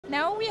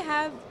Now we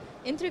have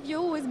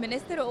interview with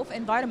Minister of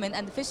Environment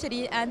and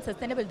Fishery and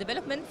Sustainable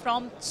Development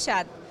from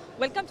Chad.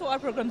 Welcome to our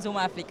program, Zoom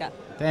Africa.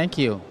 Thank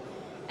you.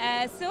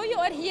 So you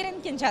are here in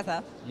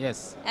Kinshasa.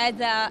 Yes. As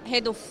the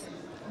head of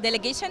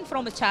delegation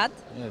from Chad.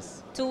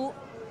 Yes. To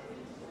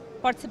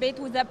participate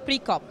with the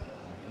pre-COP.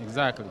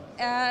 Exactly.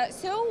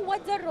 So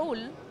what's the role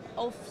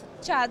of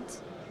Chad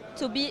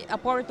to be a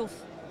part of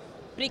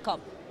pre-COP?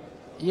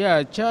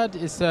 Yeah, Chad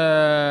is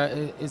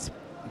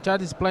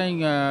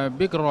playing a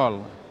big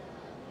role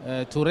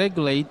to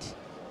regulate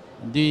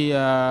the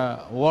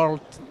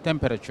world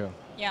temperature.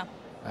 Yeah.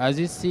 As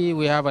you see,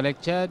 we have a Lake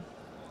Chad,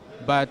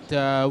 but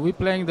we're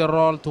playing the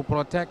role to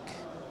protect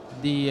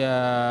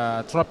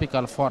the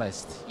tropical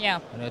forest.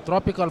 Yeah. The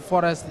tropical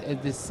forest is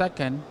the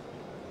second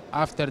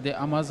after the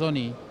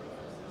Amazonie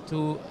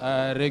to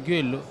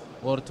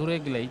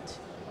regulate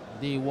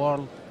the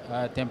world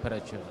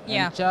temperature.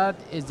 Yeah. And Chad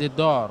is the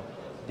door,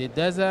 the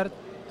desert.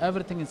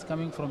 Everything is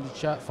coming from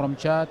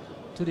Chad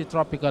to the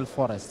tropical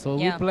forest. So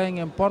we're playing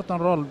an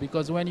important role,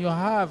 because when you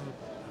have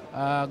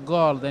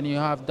gold and you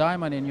have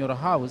diamond in your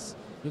house,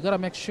 you gotta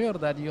make sure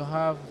that you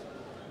have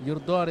your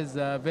door is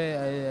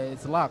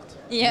it's locked.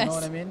 Yes. You know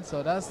what I mean?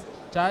 So that's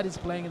Chad is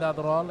playing that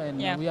role,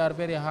 and we are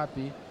very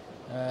happy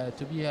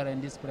to be here in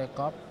this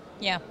pre-COP.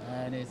 Yeah.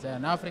 And it's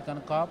an African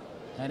COP,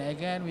 and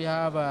again we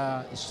have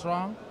a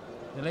strong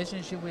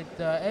relationship with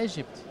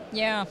Egypt.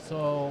 Yeah.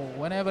 So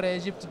whenever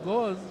Egypt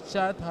goes,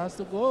 Chad has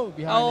to go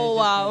behind Oh, Egypt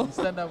wow. and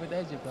stand up with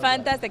Egypt.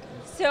 Fantastic.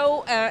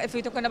 So if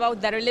we're talking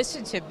about the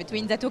relationship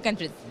between the two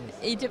countries,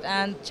 Egypt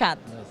and Chad.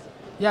 Yes.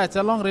 Yeah, it's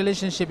a long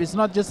relationship. It's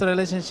not just a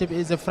relationship,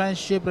 it's a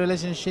friendship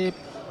relationship,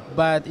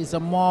 but it's a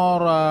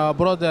more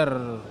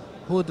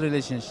brotherhood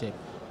relationship.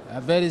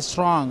 Very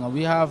strong.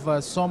 We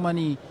have so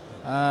many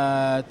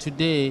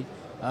today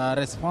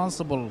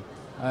responsible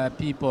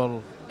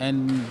people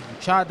and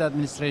Chad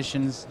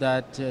administrations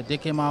that they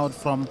came out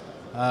from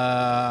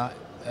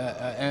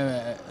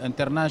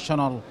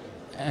international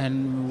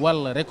and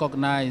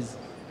well-recognized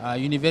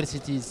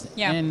universities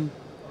in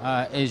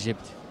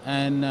Egypt.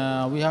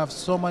 And we have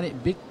so many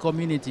big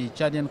community,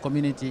 Chadian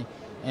community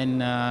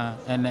in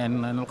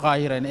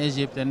Al-Qahira in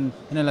Egypt and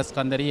in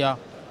Al-Iskandariya.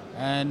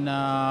 And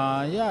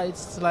yeah,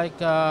 it's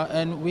like,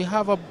 and we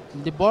have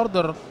the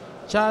border.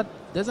 Chad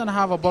doesn't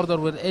have a border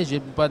with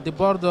Egypt, but the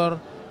border,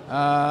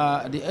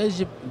 the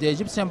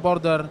Egyptian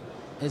border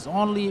is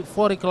only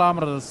 40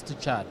 kilometers to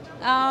Chad.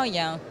 Oh,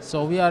 yeah.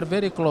 So we are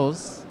very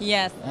close.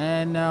 Yes.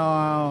 And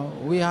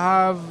we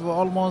have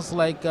almost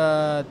like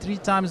 3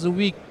 times a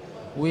week,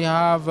 we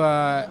have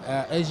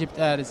Egypt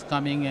Air is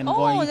coming and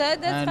going. Oh,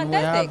 that's and fantastic. We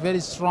have very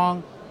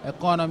strong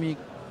economic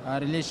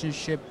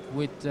relationship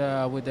with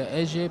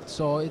Egypt.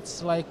 So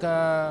it's like,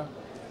 I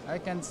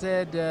can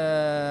say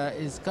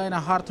it's kind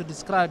of hard to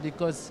describe,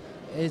 because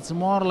it's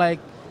more like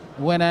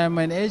when I'm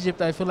in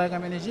Egypt, I feel like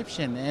I'm an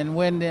Egyptian. And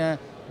when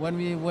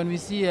we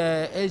see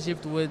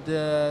Egypt with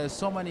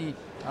so many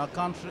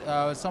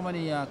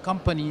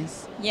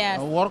companies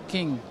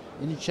working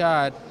in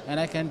Chad, and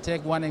I can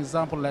take one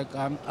example, like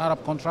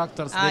Arab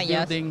contractors, they're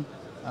building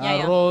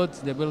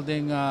roads, they're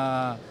building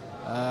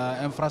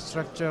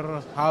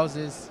infrastructure,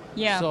 houses.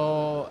 Yeah.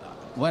 So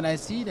when I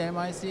see them,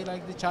 I see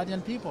like the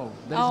Chadian people.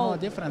 There's no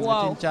difference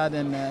between Chad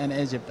and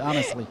Egypt,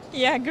 honestly.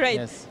 Yeah, great.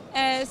 Yes.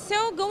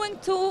 So going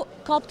to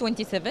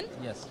COP27,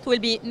 yes, it will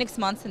be next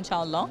month,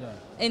 inshallah,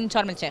 in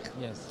Sharm el-Sheikh.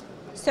 Yes.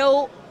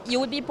 So you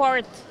will be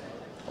part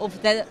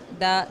of the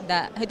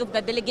head of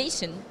the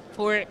delegation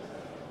for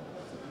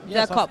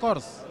yes, the COP. Of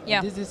course.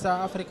 Yeah. This is an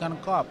African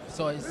COP,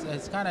 so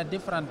it's kind of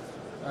different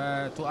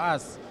to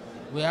us.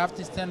 We have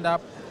to stand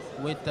up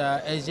with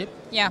Egypt.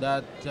 Yeah.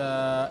 That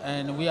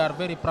and we are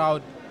very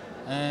proud.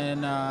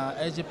 And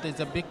Egypt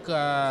is a big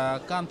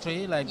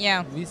country. Like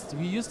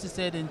we used to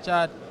say it in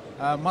Chad,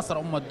 Masr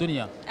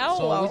Dunya. Oh,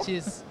 so wow. which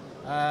is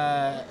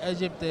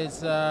Egypt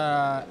is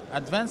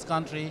advanced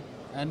country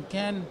and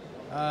can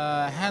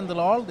handle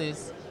all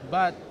this,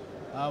 but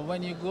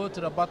when you go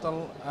to the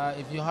battle,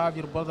 if you have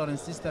your brother and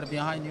sister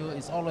behind you,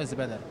 it's always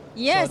better.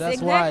 Yes, so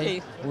that's exactly.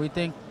 why we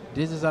think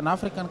this is an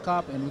African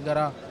COP, and we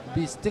gotta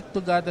stick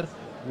together,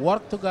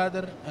 work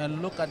together,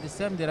 and look at the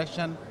same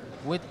direction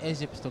with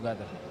Egypt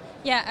together.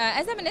 Yeah,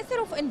 as a Minister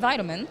of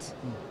Environment,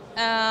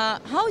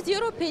 how is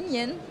your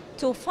opinion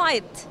to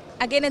fight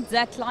against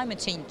the climate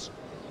change?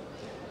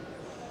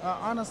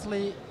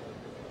 Honestly,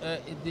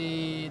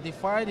 the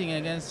fighting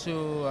against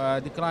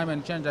the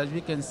climate change, as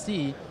we can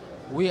see,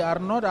 we are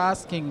not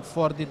asking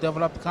for the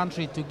developed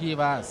country to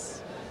give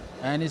us.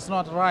 And it's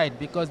not right,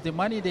 because the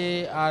money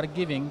they are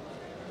giving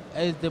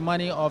is the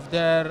money of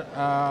their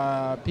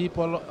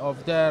people,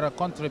 of their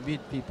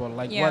contribute people,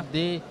 like what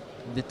the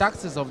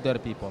taxes of their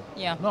people.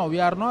 Yeah. No, we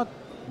are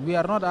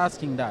not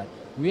asking that.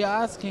 We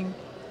are asking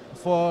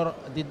for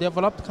the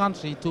developed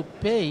country to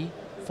pay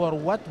for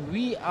what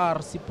we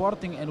are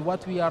supporting and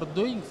what we are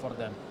doing for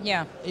them.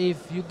 Yeah.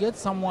 If you get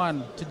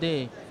someone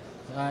today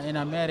in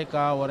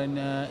America or in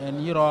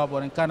Europe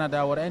or in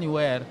Canada or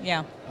anywhere,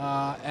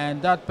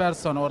 and that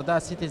person or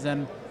that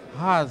citizen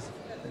has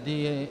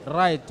the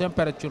right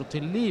temperature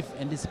to live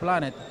in this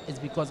planet is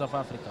because of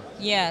Africa.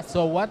 Yes.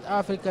 So what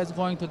Africa is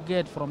going to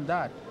get from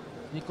that?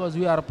 Because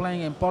we are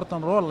playing an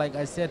important role, like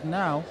I said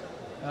now,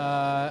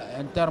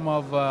 in terms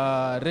of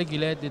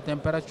regulate the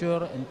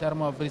temperature, in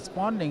terms of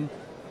responding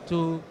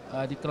to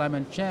the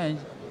climate change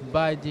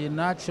by the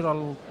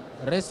natural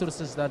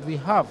resources that we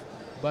have.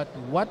 But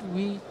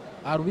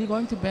are we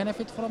going to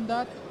benefit from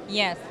that?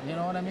 Yes. You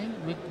know what I mean?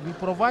 We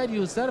provide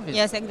you service.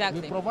 Yes,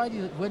 exactly. We provide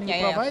you, when you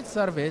provide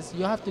service,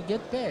 you have to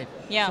get paid.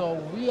 Yeah. So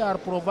we are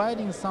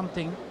providing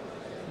something,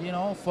 you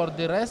know, for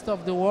the rest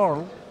of the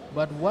world,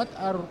 but what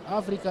are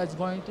Africa is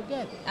going to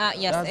get?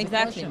 Yes, that's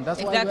exactly.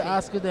 That's why we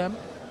ask them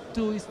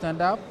to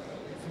stand up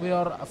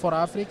for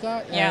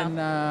Africa,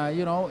 and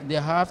you know, they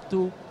have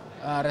to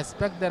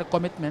respect their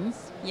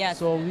commitments. Yes.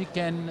 So we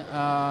can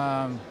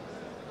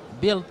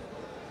build.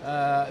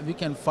 We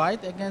can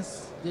fight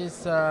against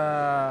this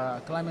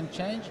climate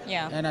change,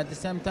 and at the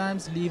same time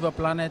leave a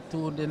planet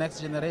to the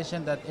next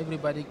generation that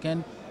everybody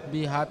can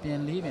be happy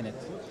and live in it.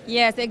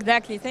 Yes,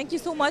 exactly. Thank you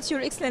so much,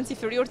 Your Excellency,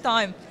 for your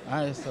time.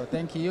 So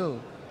thank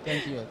you.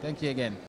 Thank you. Thank you again.